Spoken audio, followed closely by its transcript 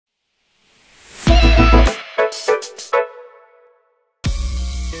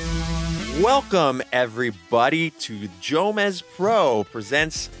Welcome, everybody, to JomezPro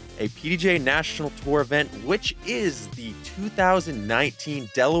presents a PDGA National Tour event, which is the 2019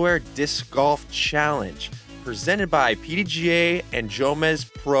 Delaware Disc Golf Challenge, presented by PDGA and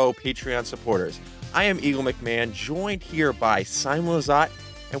JomezPro Patreon supporters. I am Eagle McMahon, joined here by Simon Lizotte,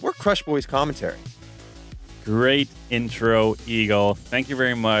 and we're Crush Boys commentary. Great intro, Eagle. Thank you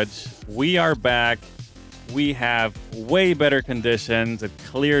very much. We are back. We have way better conditions. It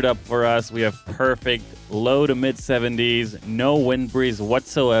cleared up for us. We have perfect low to mid 70s, no wind breeze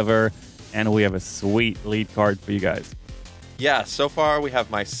whatsoever, and we have a sweet lead card for you guys. Yeah, so far we have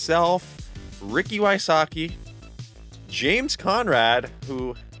myself, Ricky Wysocki, James Conrad,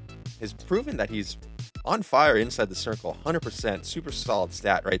 who has proven that he's on fire inside the circle, 100%, super solid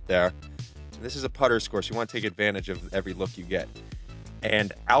stat right there. And this is a putter's course. You want to take advantage of every look you get.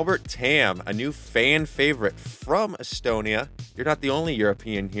 And Albert Tamm, a new fan favorite from Estonia. You're not the only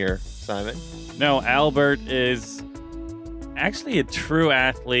European here, Simon. No, Albert is actually a true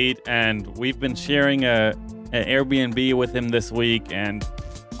athlete, and we've been sharing an Airbnb with him this week, and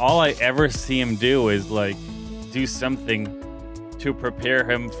all I ever see him do is like do something to prepare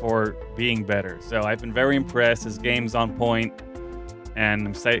him for being better. So I've been very impressed. His game's on point, and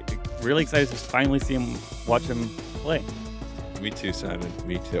I'm really excited to finally watch him play. Me too, Simon.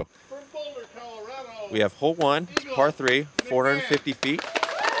 Me too. We have hole one, par 3, 450 feet.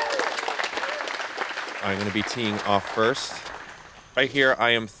 I'm going to be teeing off first. Right here, I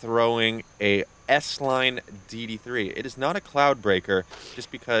am throwing a S-Line DD3. It is not a cloud breaker,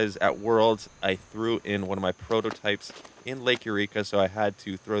 just because at Worlds, I threw in one of my prototypes in Lake Eureka, so I had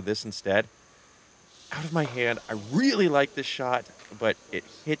to throw this instead. Out of my hand, I really like this shot, but it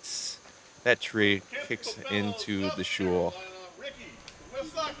hits that tree, kicks into the shul.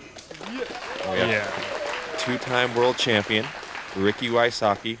 Oh, yeah. Two-time world champion, Ricky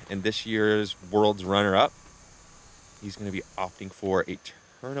Wysocki, and this year's world's runner-up. He's going to be opting for a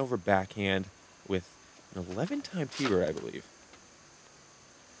turnover backhand with an 11-time T-bird, I believe.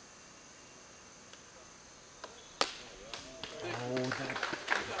 Oh, that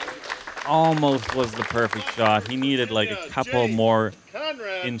almost was the perfect shot. He needed like a couple more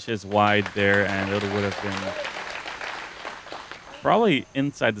inches wide there, and it would have been probably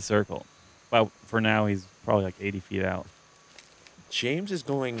inside the circle. But for now, he's probably like 80 feet out. James is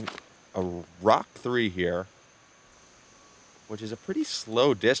going a rock 3 here, which is a pretty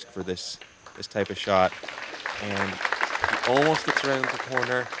slow disc for this type of shot. And he almost gets around the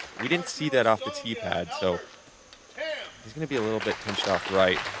corner. We didn't see that off the tee pad, so he's going to be a little bit pinched off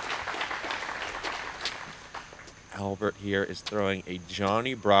right. Albert here is throwing a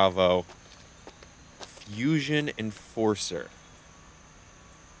Johnny Bravo Fusion Enforcer.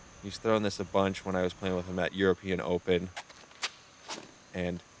 He's thrown this a bunch when I was playing with him at European Open.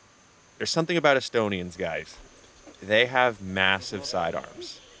 And there's something about Estonians, guys. They have massive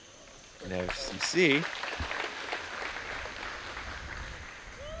sidearms. And as you see,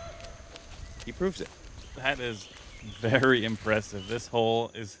 he proves it. That is very impressive. This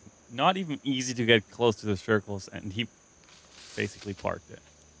hole is not even easy to get close to the circles, and he basically parked it.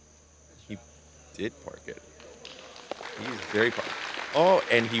 He did park it. He's very parked. Oh,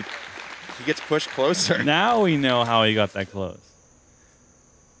 and he gets pushed closer. Now we know how he got that close.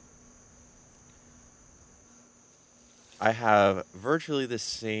 I have virtually the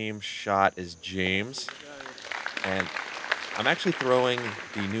same shot as James, and I'm actually throwing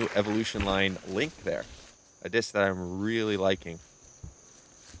the new Evolution Line Link there, a disc that I'm really liking.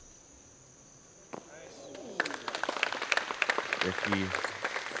 Ricky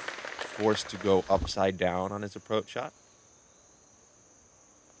forced to go upside down on his approach shot.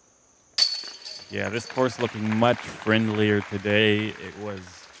 Yeah, this course looking much friendlier today. It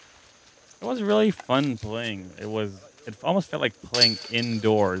was really fun playing. It almost felt like playing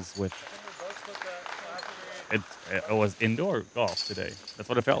indoors with it was indoor golf today. That's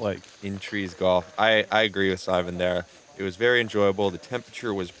what it felt like. In trees golf. I agree with Simon there. It was very enjoyable. The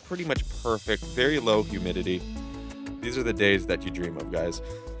temperature was pretty much perfect. Very low humidity. These are the days that you dream of, guys.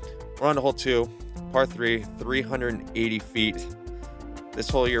 We're on to hole 2, par 3, 380 feet. This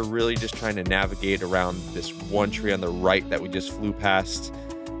hole, you're really just trying to navigate around this one tree on the right that we just flew past.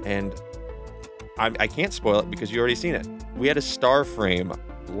 And I can't spoil it because you already seen it. We had a star frame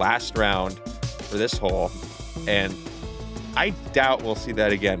last round for this hole, and I doubt we'll see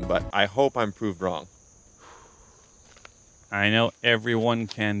that again, but I hope I'm proved wrong. I know everyone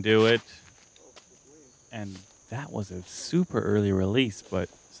can do it, and that was a super early release, but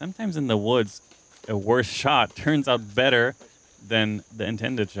sometimes in the woods, a worse shot turns out better than the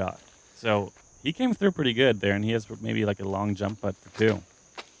intended shot. So he came through pretty good there, and he has maybe like a long jump putt for 2.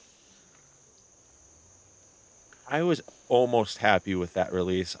 I was almost happy with that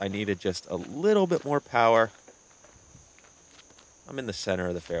release. I needed just a little bit more power. I'm in the center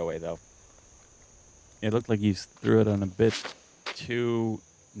of the fairway, though. It looked like you threw it on a bit too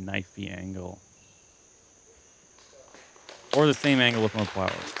knifey angle. Or the same angle with more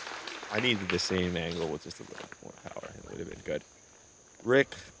power. I needed the same angle with just a little bit more power. It would have been good.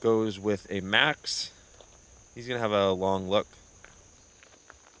 Rick goes with a max. He's going to have a long look.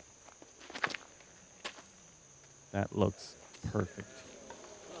 That looks perfect.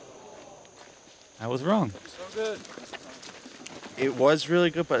 I was wrong. So good. It was really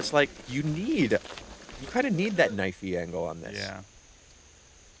good, but it's like you kind of need that knifey angle on this. Yeah.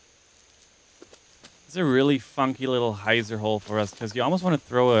 It's a really funky little hyzer hole for us because you almost want to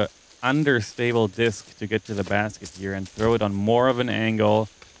throw a understable disc to get to the basket here and throw it on more of an angle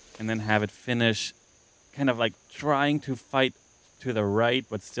and then have it finish kind of like trying to fight to the right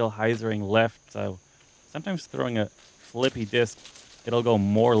but still hyzering left. So sometimes throwing a flippy disc, it'll go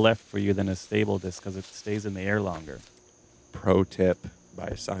more left for you than a stable disc because it stays in the air longer. Pro tip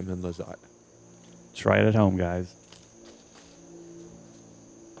by Simon Lizotte. Try it at home, guys.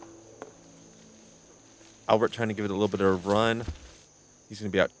 Albert trying to give it a little bit of a run. He's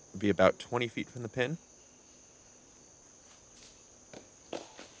going to be about 20 feet from the pin.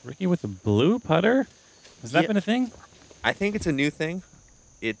 Ricky with a blue putter? Has that been a thing? I think it's a new thing.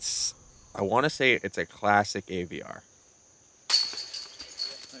 I want to say it's a classic AVR.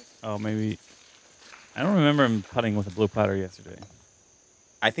 Oh, maybe. I don't remember him putting with a blue putter yesterday.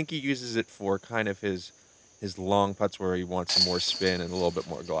 I think he uses it for kind of his long putts where he wants some more spin and a little bit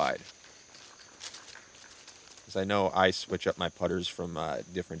more glide. Because I know I switch up my putters from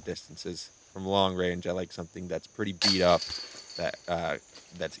different distances. From long range, I like something that's pretty beat up,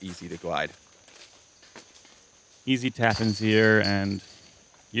 that's easy to glide. Easy tap-ins here, and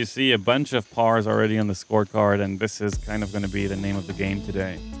you see a bunch of pars already on the scorecard, and this is kind of going to be the name of the game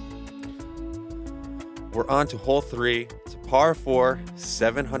today. We're on to hole 3. It's a par 4,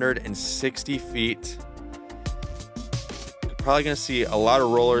 760 feet. You're probably going to see a lot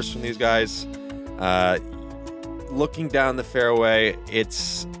of rollers from these guys. Looking down the fairway,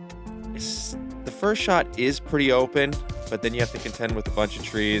 it's the first shot is pretty open, but then you have to contend with a bunch of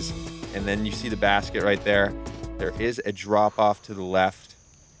trees, and then you see the basket right there. There is a drop off to the left,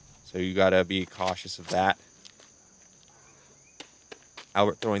 so you got to be cautious of that.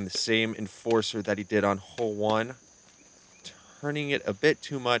 Albert throwing the same enforcer that he did on hole 1, turning it a bit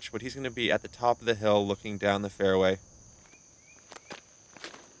too much, but he's going to be at the top of the hill looking down the fairway.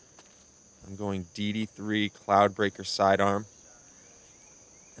 I'm going DD3 Cloudbreaker sidearm.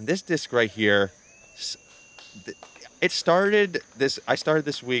 And this disc right here, I started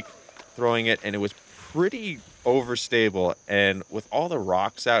this week throwing it, and it was pretty overstable. And with all the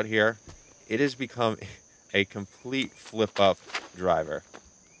rocks out here, it has become a complete flip-up driver.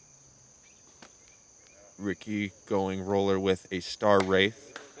 Ricky going roller with a Star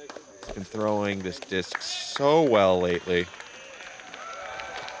Wraith. He's been throwing this disc so well lately.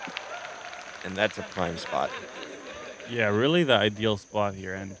 And that's a prime spot. Yeah, really the ideal spot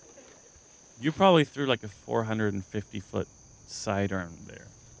here. And you probably threw like a 450-foot sidearm there,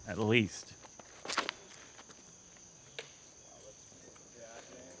 at least.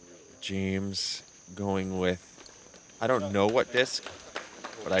 James going with, I don't know what disc,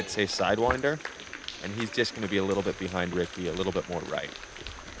 but I'd say Sidewinder. And he's just going to be a little bit behind Ricky, a little bit more right.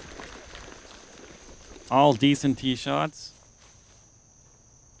 All decent tee shots.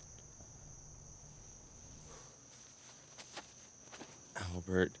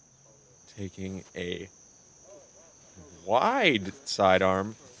 Albert taking a wide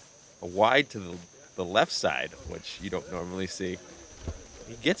sidearm, a wide to the left side, which you don't normally see.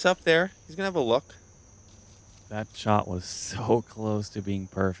 He gets up there. He's going to have a look. That shot was so close to being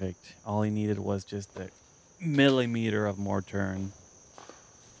perfect. All he needed was just a millimeter of more turn.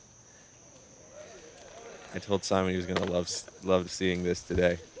 I told Simon he was going to love seeing this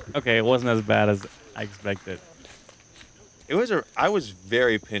today. Okay, it wasn't as bad as I expected. I was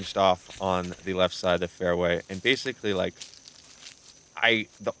very pinched off on the left side of the fairway, and basically that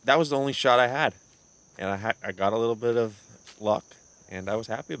was the only shot I had, and I got a little bit of luck, and I was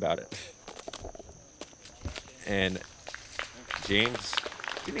happy about it. And James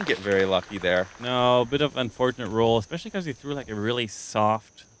didn't get very lucky there. No, a bit of unfortunate roll, especially because he threw like a really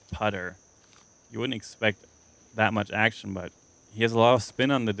soft putter. You wouldn't expect that much action, but he has a lot of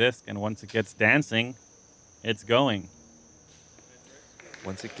spin on the disc, and once it gets dancing, it's going.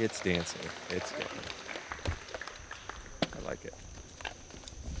 Once it gets dancing, it's going. I like it.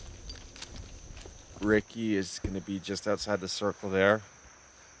 Ricky is going to be just outside the circle there.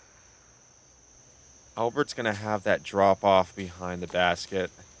 Albert's going to have that drop off behind the basket.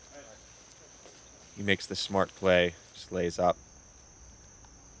 He makes the smart play, just lays up.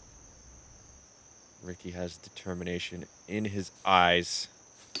 Ricky has determination in his eyes.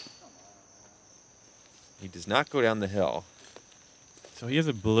 He does not go down the hill. So he has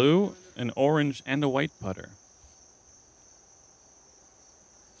a blue, an orange, and a white putter.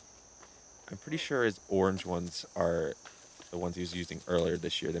 I'm pretty sure his orange ones are the ones he was using earlier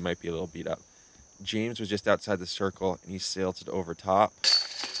this year. They might be a little beat up. James was just outside the circle, and he sailed it over top.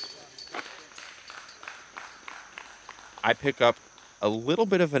 I pick up a little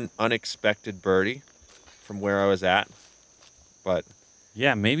bit of an unexpected birdie from where I was at, but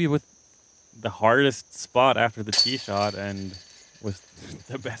yeah, maybe with the hardest spot after the tee shot and with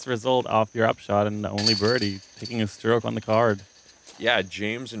the best result off your upshot and the only birdie, taking a stroke on the card. Yeah,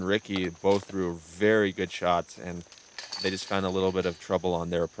 James and Ricky both threw very good shots, and they just found a little bit of trouble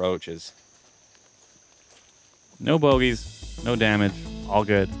on their approaches. No bogeys, no damage, all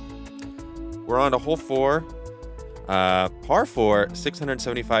good. We're on to hole 4. Par 4,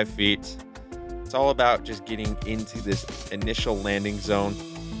 675 feet. It's all about just getting into this initial landing zone.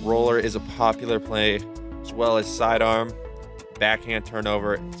 Roller is a popular play, as well as sidearm, backhand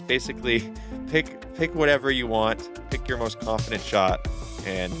turnover. It's basically pick whatever you want, pick your most confident shot,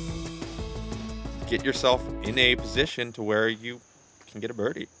 and get yourself in a position to where you can get a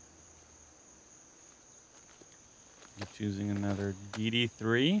birdie. You're choosing another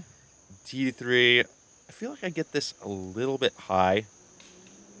DD3. DD3. I feel like I get this a little bit high.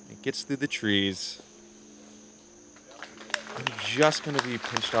 It gets through the trees. I'm just going to be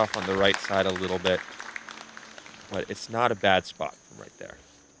pinched off on the right side a little bit, but it's not a bad spot from right there.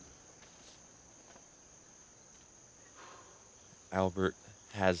 Albert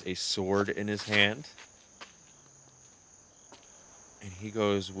has a sword in his hand, and he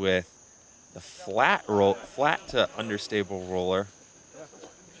goes with the flat to understable roller.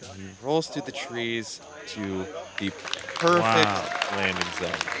 He rolls through the trees to the perfect landing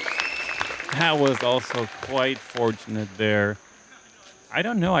zone. That was also quite fortunate there. I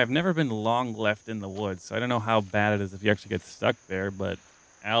don't know. I've never been long left in the woods, so I don't know how bad it is if you actually get stuck there. But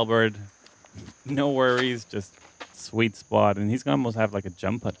Albert, no worries, just sweet spot. And he's going to almost have like a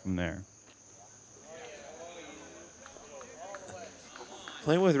jump putt from there.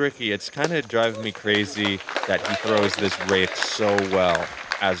 Playing with Ricky, it's kind of driving me crazy that he throws this Wraith so well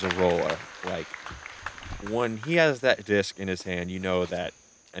as a roller. Like, when he has that disc in his hand, you know that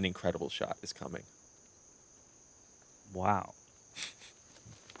an incredible shot is coming. Wow.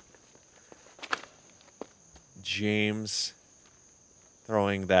 James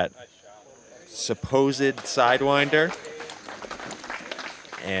throwing that supposed sidewinder.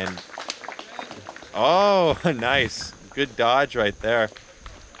 And, oh, nice. Good dodge right there.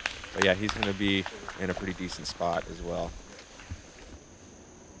 But yeah, he's going to be in a pretty decent spot as well.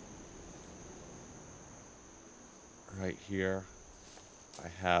 Right here, I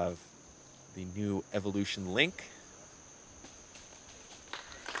have the new Evolution Link.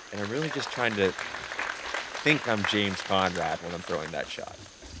 And I'm really just trying to think I'm James Conrad when I'm throwing that shot.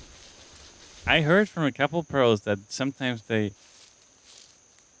 I heard from a couple pros that sometimes they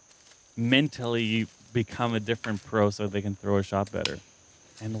mentally become a different pro so they can throw a shot better.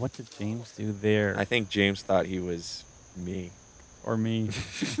 And what did James do there? I think James thought he was me. Or me.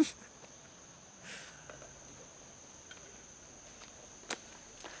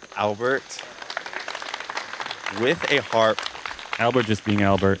 Albert with a harp. Albert just being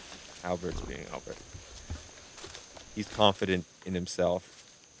Albert. Albert's being Albert. He's confident in himself.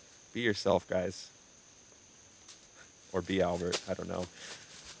 Be yourself, guys. Or be Albert. I don't know.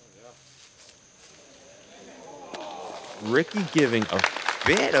 Ricky giving a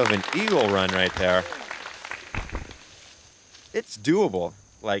bit of an eagle run right there. It's doable.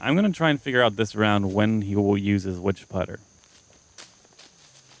 Like, I'm going to try and figure out this round when he will use his which putter.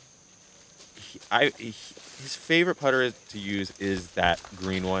 His favorite putter to use is that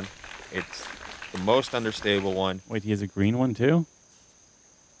green one. It's the most understable one. Wait, he has a green one too?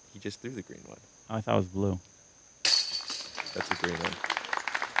 He just threw the green one. Oh, I thought it was blue. That's a green one.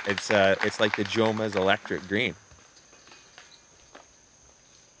 It's like the Jomez electric green.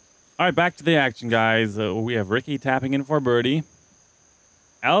 All right, back to the action, guys. We have Ricky tapping in for birdie.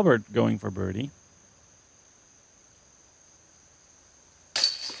 Albert going for birdie.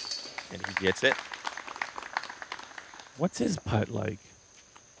 And he gets it. What's his putt like?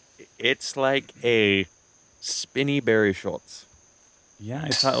 It's like a spinny Barry Schultz. Yeah, I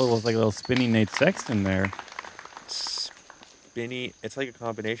thought it was like a little spinny Nate Sexton there. Spinny. It's like a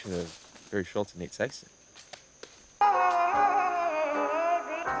combination of Barry Schultz and Nate Sexton.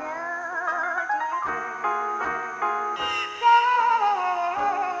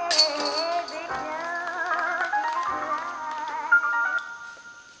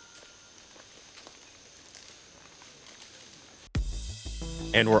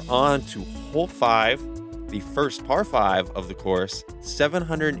 And we're on to hole 5, the first par 5 of the course,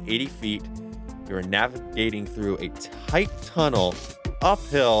 780 feet. You're navigating through a tight tunnel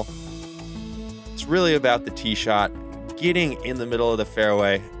uphill. It's really about the tee shot, getting in the middle of the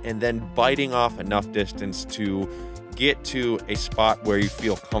fairway, and then biting off enough distance to get to a spot where you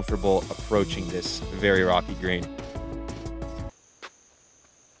feel comfortable approaching this very rocky green.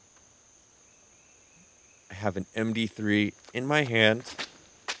 I have an MD3 in my hand,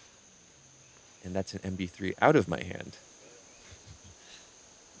 and that's an MD3 out of my hand.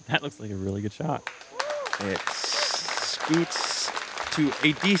 That looks like a really good shot. It scoots to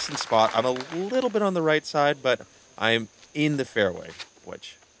a decent spot. I'm a little bit on the right side, but I'm in the fairway,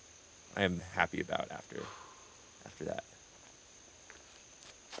 which I am happy about after that.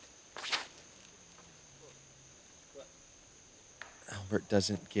 Albert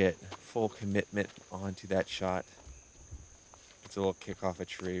doesn't get full commitment onto that shot. It's a little kick off a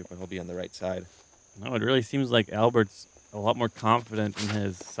tree, but he'll be on the right side. No, it really seems like Albert's a lot more confident in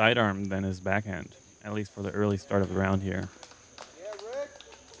his sidearm than his backhand, at least for the early start of the round here.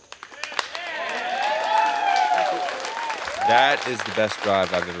 That is the best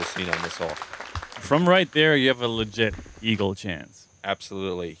drive I've ever seen on this hole. From right there, you have a legit eagle chance.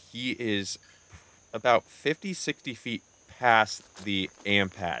 Absolutely. He is about 50, 60 feet past the AM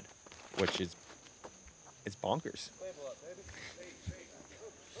pad, which is it's bonkers.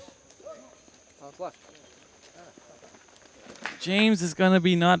 James is going to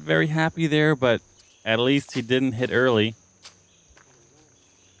be not very happy there, but at least he didn't hit early.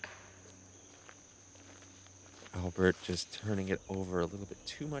 Albert just turning it over a little bit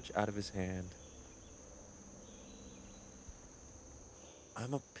too much out of his hand.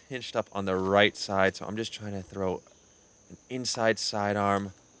 I'm pinched up on the right side, so I'm just trying to throw an inside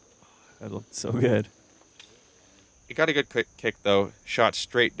sidearm. That looked so good. It got a good kick, though. Shot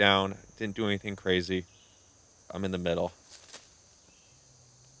straight down. Didn't do anything crazy. I'm in the middle.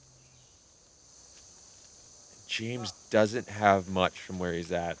 James doesn't have much from where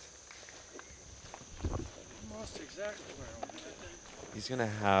he's at. He's going to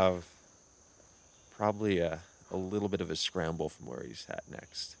have probably a little bit of a scramble from where he's at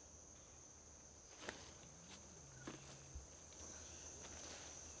next.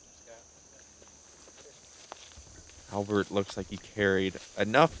 Albert looks like he carried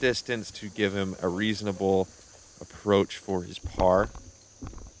enough distance to give him a reasonable approach for his par.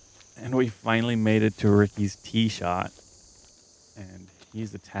 And we finally made it to Ricky's tee shot. And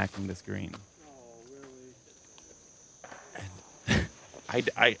he's attacking this green.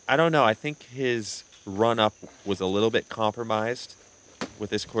 I don't know. I think his run-up was a little bit compromised. With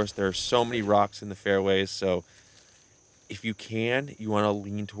this course, there are so many rocks in the fairways, so if you can, you want to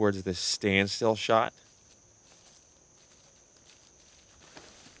lean towards this standstill shot.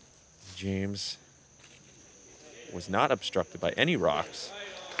 James was not obstructed by any rocks.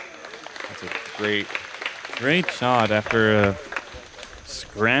 That's a great shot. After a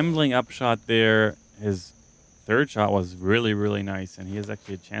scrambling up shot there, his third shot was really, really nice, and he has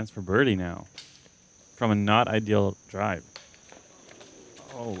actually a chance for birdie now from a not ideal drive.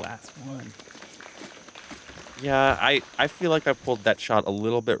 Oh, last one. Yeah, I feel like I pulled that shot a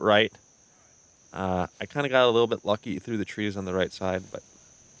little bit right. I kind of got a little bit lucky through the trees on the right side, but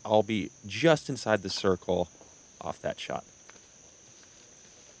I'll be just inside the circle off that shot.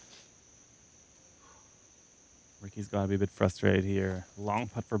 Ricky's got to be a bit frustrated here. Long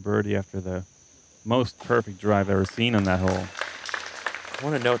putt for birdie after the most perfect drive I've ever seen on that hole. I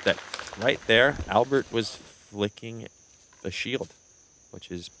want to note that right there, Albert was flicking the shield, which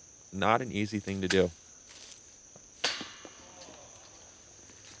is not an easy thing to do.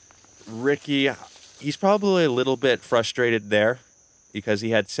 Ricky, he's probably a little bit frustrated there because he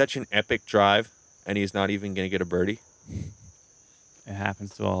had such an epic drive and he's not even going to get a birdie. It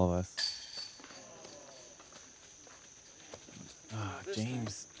happens to all of us.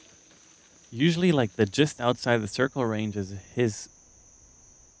 James, usually like the just outside the circle range is his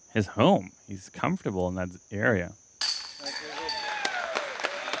home. He's comfortable in that area.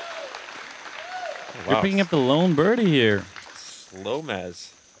 Wow. You're picking up the lone birdie here.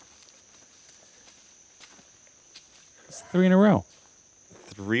 SloMez. It's 3 in a row.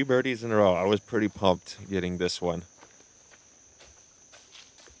 3 birdies in a row. I was pretty pumped getting this one.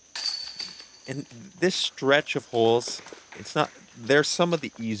 And this stretch of holes, it's not. There's some of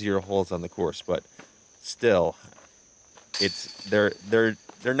the easier holes on the course, but still,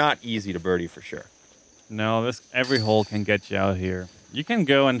 they're not easy to birdie for sure. No, every hole can get you out here. You can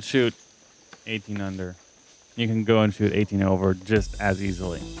go and shoot 18 under. You can go and shoot 18 over just as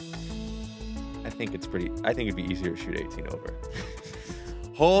easily. I think it'd be easier to shoot 18 over.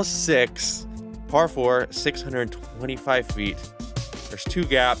 Hole 6, par 4, 625 feet. There's 2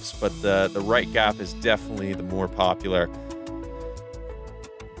 gaps, but the right gap is definitely the more popular.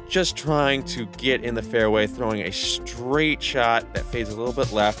 Just trying to get in the fairway, throwing a straight shot that fades a little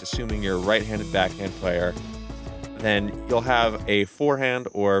bit left, assuming you're a right-handed backhand player. Then you'll have a forehand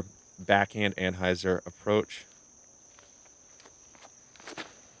or backhand anhyzer approach.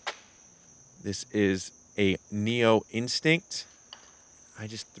 This is a Neo Instinct. I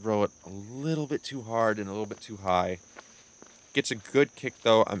just throw it a little bit too hard and a little bit too high. Gets a good kick,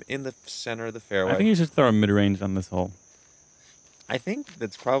 though. I'm in the center of the fairway. I think you should throw a mid-range on this hole. I think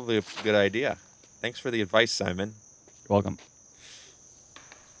that's probably a good idea. Thanks for the advice, Simon. You're welcome.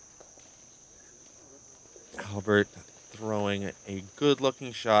 Albert throwing a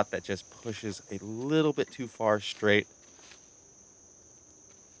good-looking shot that just pushes a little bit too far straight.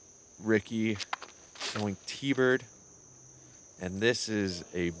 Ricky going T-bird. And this is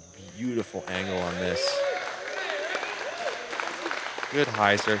a beautiful angle on this. Good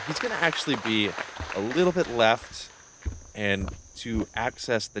hyzer. He's going to actually be a little bit left, and to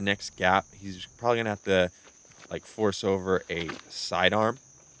access the next gap, he's probably going to have to like force over a sidearm.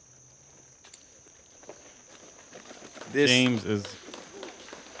 That's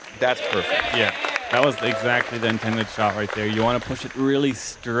perfect. Yeah, that was exactly the intended shot right there. You want to push it really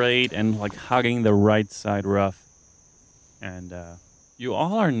straight and like hugging the right side rough. And you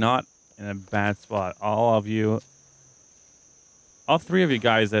all are not in a bad spot. All 3 of you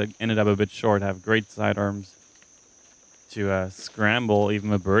guys that ended up a bit short have great sidearms to scramble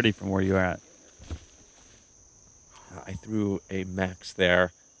even a birdie from where you're at. I threw a max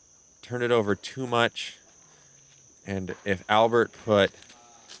there, turned it over too much, and if Albert put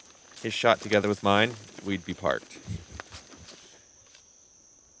his shot together with mine, we'd be parked.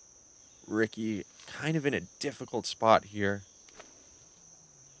 Ricky kind of in a difficult spot here.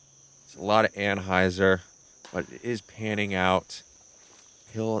 It's a lot of anhyzer, but it is panning out.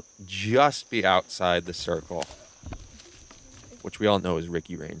 He'll just be outside the circle, which we all know is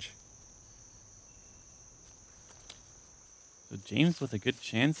Ricky range. So James with a good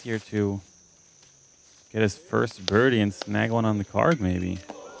chance here to get his first birdie and snag one on the card, maybe.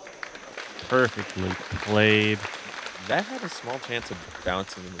 Perfectly played. That had a small chance of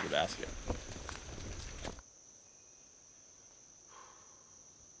bouncing into the basket.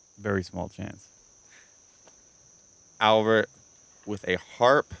 Very small chance. Albert with a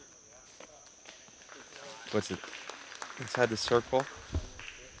harp. Puts it inside the circle.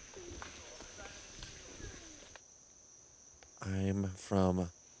 I'm from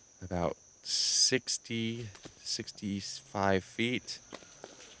about 60, 65 feet.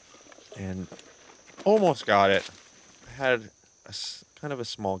 And almost got it. I had kind of a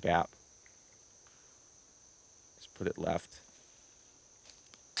small gap. Just put it left.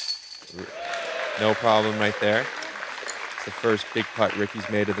 No problem right there. It's the first big putt Ricky's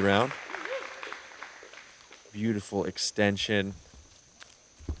made of the round. Beautiful extension.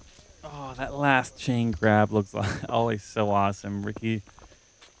 Oh, that last chain grab looks always so awesome. Ricky,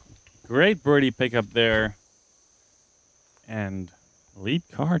 great birdie pickup there. And lead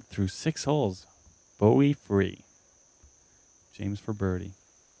card through 6 holes. Bogey free. James for birdie.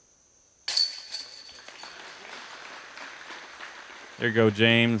 There you go,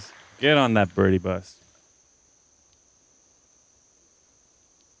 James. Get on that birdie bus.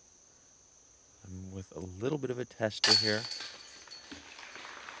 I'm with a little bit of a tester here.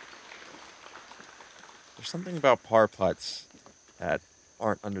 There's something about par putts that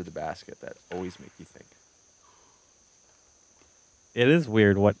aren't under the basket that always make you think. It is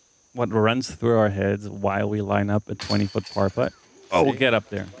weird what runs through our heads while we line up a 20-foot par putt. Oh, we'll get up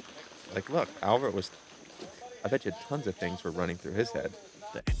there. Like, look, Albert was... I bet you tons of things were running through his head.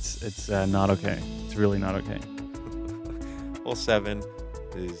 It's not okay. It's really not okay. Hole 7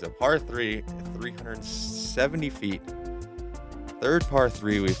 is a par 3 at 370 feet. Third par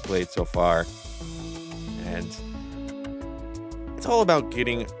 3 we've played so far. And it's all about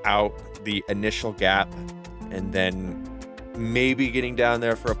getting out the initial gap and then maybe getting down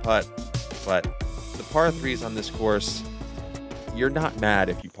there for a putt. But the par 3s on this course, you're not mad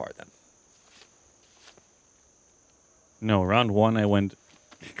if you par them. No, round 1 I went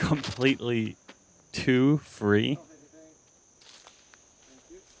completely 2 free.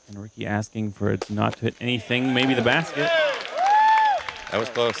 And Ricky asking for it not to hit anything, maybe the basket. That was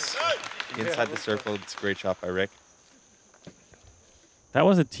close. Inside the circle, it's a great shot by Rick. That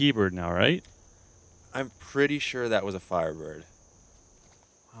was a T-bird now, right? I'm pretty sure that was a Firebird.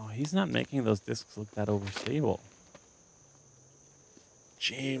 Wow, he's not making those discs look that overstable.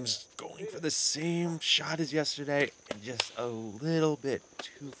 James going for the same shot as yesterday and just a little bit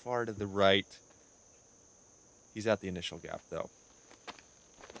too far to the right. He's at the initial gap, though.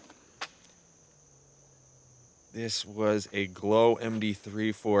 This was a Glow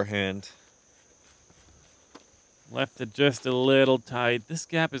MD3 forehand. Left it just a little tight. This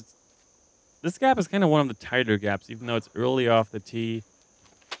gap is kind of one of the tighter gaps, even though it's early off the tee.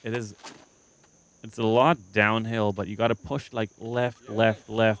 It's a lot downhill, but you got to push like left, left,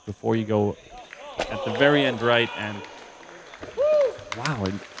 left before you go at the very end right. And wow,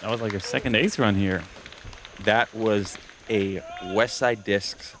 that was like a second ace run here. That was a Westside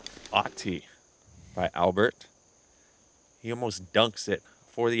Discs Auti by Albert. He almost dunks it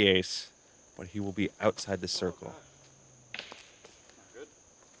for the ace, but he will be outside the circle.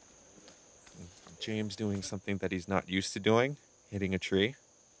 James doing something that he's not used to doing, hitting a tree.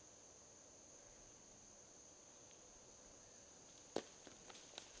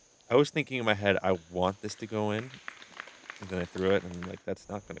 I was thinking in my head, I want this to go in. And then I threw it, and I'm like, that's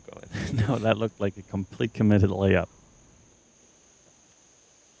not going to go in. No, that looked like a complete committed layup.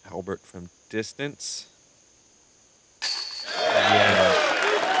 Albert from distance. Yeah.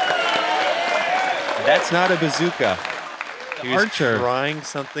 That's not a bazooka. He was Archer. trying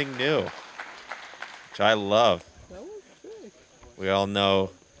something new, which I love. We all know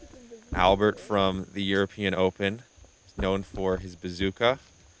Albert from the European Open. He's known for his bazooka.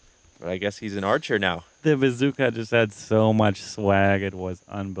 But I guess he's an archer now. The bazooka just had so much swag. It was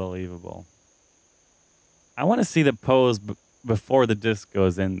unbelievable. I want to see the pose before the disc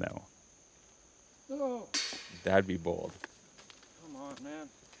goes in, though. No. That'd be bold. Come on, man.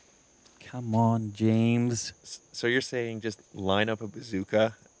 Come on, James. So you're saying just line up a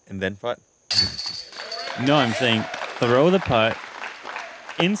bazooka and then putt? No, I'm saying throw the putt.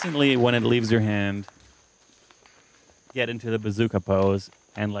 Instantly, when it leaves your hand, get into the bazooka pose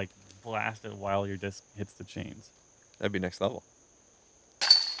and, like, blast it while your disc hits the chains. That'd be next level.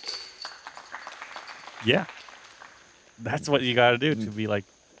 Yeah. That's what you got to do to be like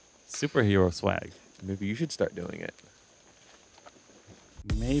superhero swag. Maybe you should start doing it.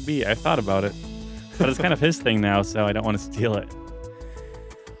 Maybe. I thought about it. But it's kind of his thing now, so I don't want to steal it.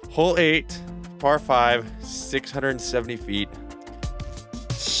 Hole 8, par 5, 670 feet.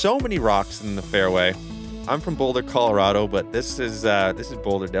 So many rocks in the fairway. I'm from Boulder, Colorado, but this is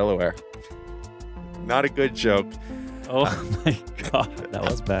Boulder, Delaware. Not a good joke. Oh my God, that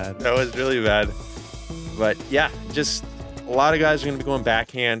was bad. That was really bad. But yeah, just a lot of guys are going to be going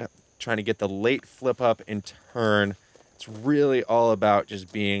backhand, trying to get the late flip up and turn. It's really all about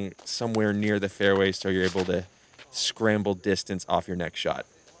just being somewhere near the fairway so you're able to scramble distance off your next shot.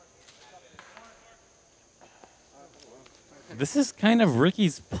 This is kind of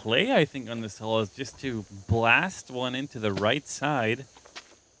Ricky's play, I think, on this hole, is just to blast one into the right side.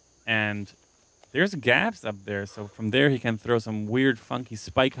 And there's gaps up there, so from there he can throw some weird, funky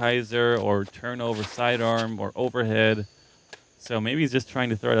spike hyzer or turn over sidearm or overhead. So maybe he's just trying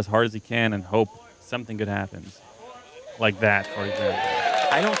to throw it as hard as he can and hope something good happens. Like that, for example.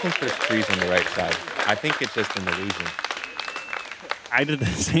 I don't think there's trees on the right side. I think it's just an illusion. I did the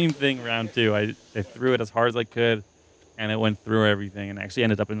same thing round 2. I threw it as hard as I could, and it went through everything and actually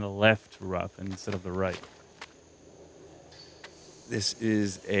ended up in the left rough instead of the right. This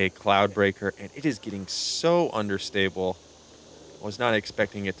is a cloud breaker, and it is getting so understable. I was not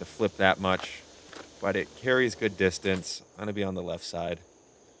expecting it to flip that much, but it carries good distance. I'm going to be on the left side.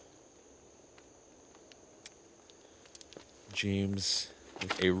 James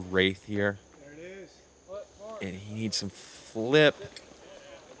with a wraith here. There it is. And he needs some flip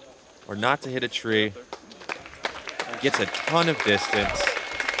or not to hit a tree. Gets a ton of distance.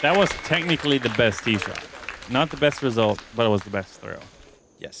 That was technically the best tee shot. Not the best result, but it was the best throw.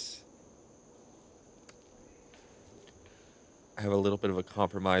 Yes. I have a little bit of a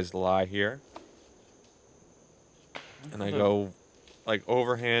compromised lie here. And I go like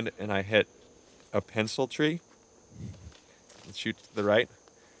overhand and I hit a pencil tree. And shoot to the right.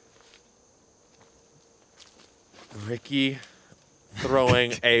 Ricky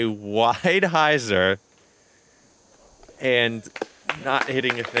throwing a wide hyzer and not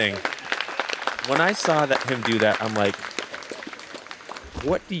hitting a thing. When I saw him do that, I'm like,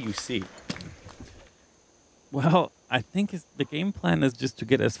 what do you see? Well, I think the game plan is just to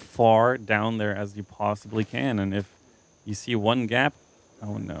get as far down there as you possibly can. And if you see one gap,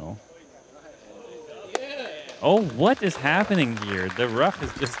 oh no. Oh, what is happening here? The rough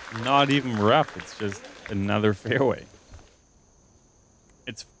is just not even rough. It's just another fairway.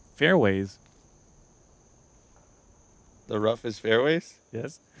 It's fairways. The rough is fairways?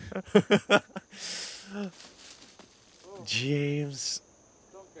 Yes. James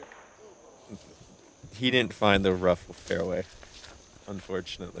He didn't find the rough fairway,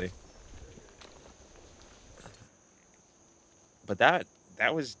 unfortunately. But that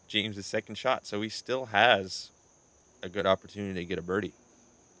was James' second shot, so he still has a good opportunity to get a birdie.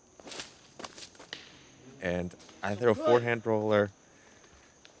 And I throw a forehand roller.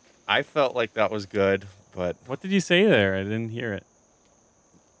 I felt like that was good, but What did you say there? I didn't hear it.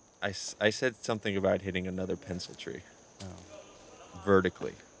 I said something about hitting another pencil tree Oh.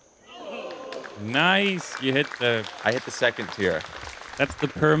 vertically. Nice. You hit the... I hit the second tier. That's the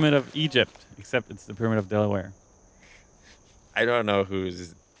Pyramid of Egypt, except it's the Pyramid of Delaware. I don't know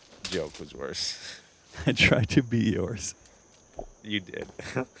whose joke was worse. I tried to be yours. You did.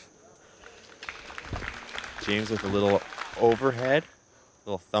 James with a little overhead,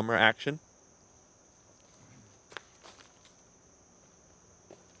 little thumber action.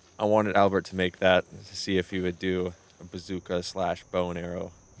 I wanted Albert to make that to see if he would do a bazooka / bow and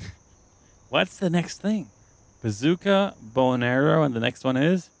arrow. What's the next thing? Bazooka, bow and arrow, and the next one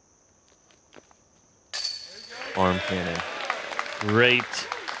is? Arm cannon. Great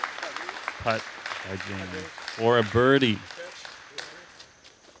putt by James for a birdie.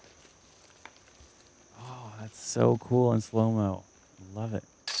 Oh, that's so cool in slow-mo. Love it.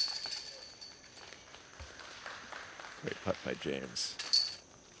 Great putt by James.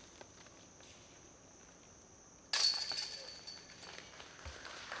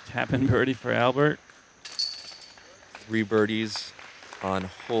 Tap in birdie for Albert. 3 birdies on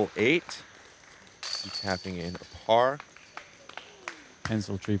hole 8. He's tapping in a par.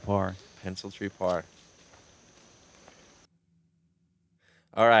 Pencil tree par. Pencil tree par.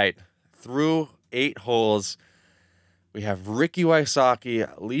 All right. Through 8 holes, we have Ricky Wysocki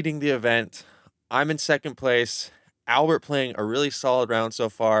leading the event. I'm in second place. Albert playing a really solid round so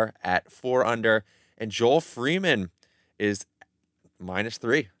far at 4 under. And Joel Freeman is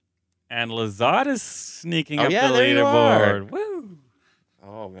 -3. And Lizotte is sneaking Oh, up yeah, the there you are. leaderboard. Woo!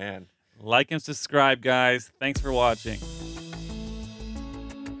 Oh, man. Like and subscribe, guys. Thanks for watching.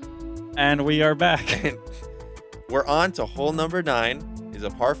 And we are back. We're on to hole number 9. Is a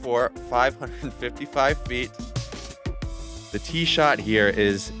par 4, 555 feet. The tee shot here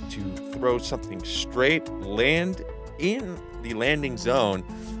is to throw something straight, land in the landing zone,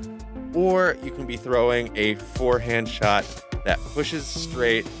 or you can be throwing a forehand shot that pushes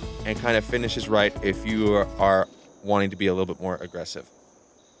straight and kind of finishes right if you are wanting to be a little bit more aggressive.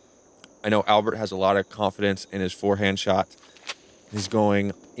 I know Albert has a lot of confidence in his forehand shot. He's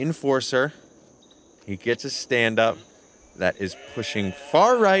going enforcer. He gets a stand-up that is pushing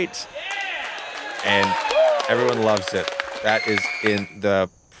far right, and everyone loves it. That is in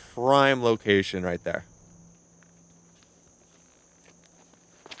the prime location right there.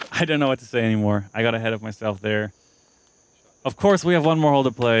 I don't know what to say anymore. I got ahead of myself there. Of course, we have one more hole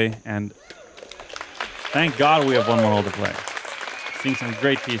to play, and thank God we have one more hole to play. Seeing some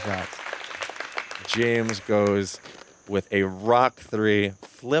great tee shots. James goes with a rock 3,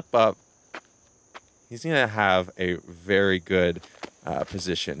 flip up. He's going to have a very good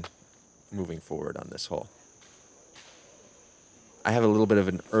position moving forward on this hole. I have a little bit of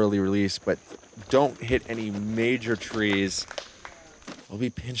an early release, but don't hit any major trees. I'll be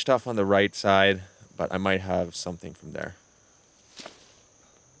pinched off on the right side, but I might have something from there.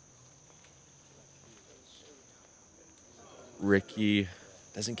 Ricky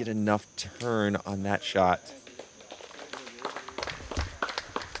doesn't get enough turn on that shot.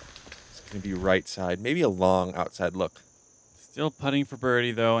 It's going to be right side, maybe a long outside look. Still putting for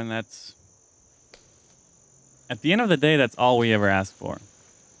birdie, though, and that's... At the end of the day, that's all we ever ask for.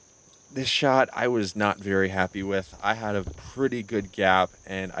 This shot I was not very happy with. I had a pretty good gap,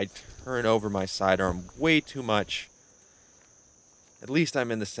 and I turn over my sidearm way too much. At least I'm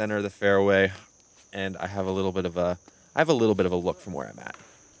in the center of the fairway, and I have a little bit of a look from where I'm at.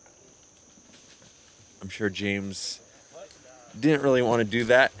 I'm sure James didn't really want to do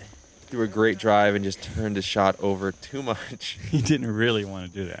that. Threw a great drive and just turned his shot over too much. He didn't really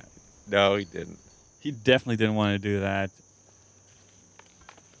want to do that. No, he didn't. He definitely didn't want to do that.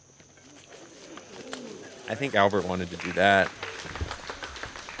 I think Albert wanted to do that.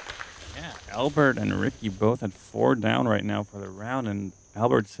 Yeah, Albert and Ricky both at 4 down right now for the round, and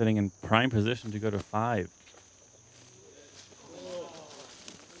Albert's sitting in prime position to go to 5.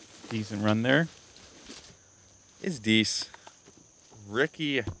 Decent run there. It's decent.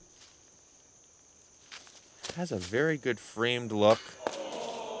 Ricky has a very good framed look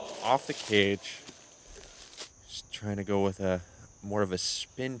off the cage. Just trying to go with a more of a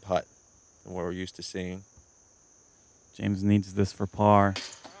spin putt than what we're used to seeing. James needs this for par.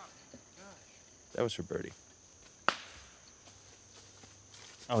 That was for birdie.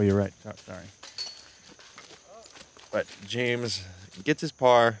 Oh, you're right. Oh, sorry. But James gets his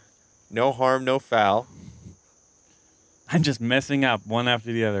par. No harm, no foul. I'm just messing up one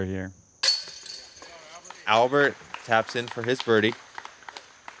after the other here. Albert taps in for his birdie.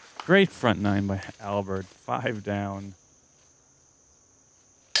 Great front nine by Albert. 5 down.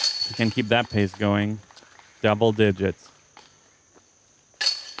 He can keep that pace going. Double digits.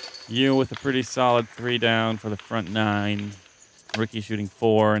 You with a pretty solid 3 down for the front nine. Ricky shooting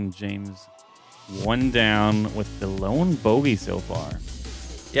 4 and James 1 down with the lone bogey so far.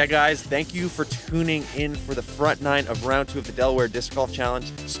 Yeah, guys, thank you for tuning in for the front nine of round 2 of the Delaware Disc Golf Challenge.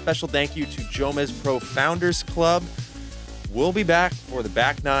 Special thank you to JomezPro Founders Club. We'll be back for the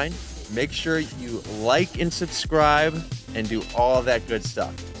back nine. Make sure you like and subscribe and do all that good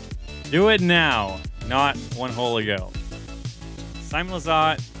stuff. Do it now, not one hole ago. Simon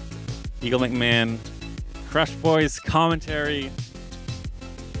Lizotte, Eagle McMahon, Crush Boys commentary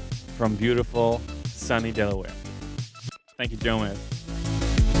from beautiful, sunny Delaware. Thank you, Jomez.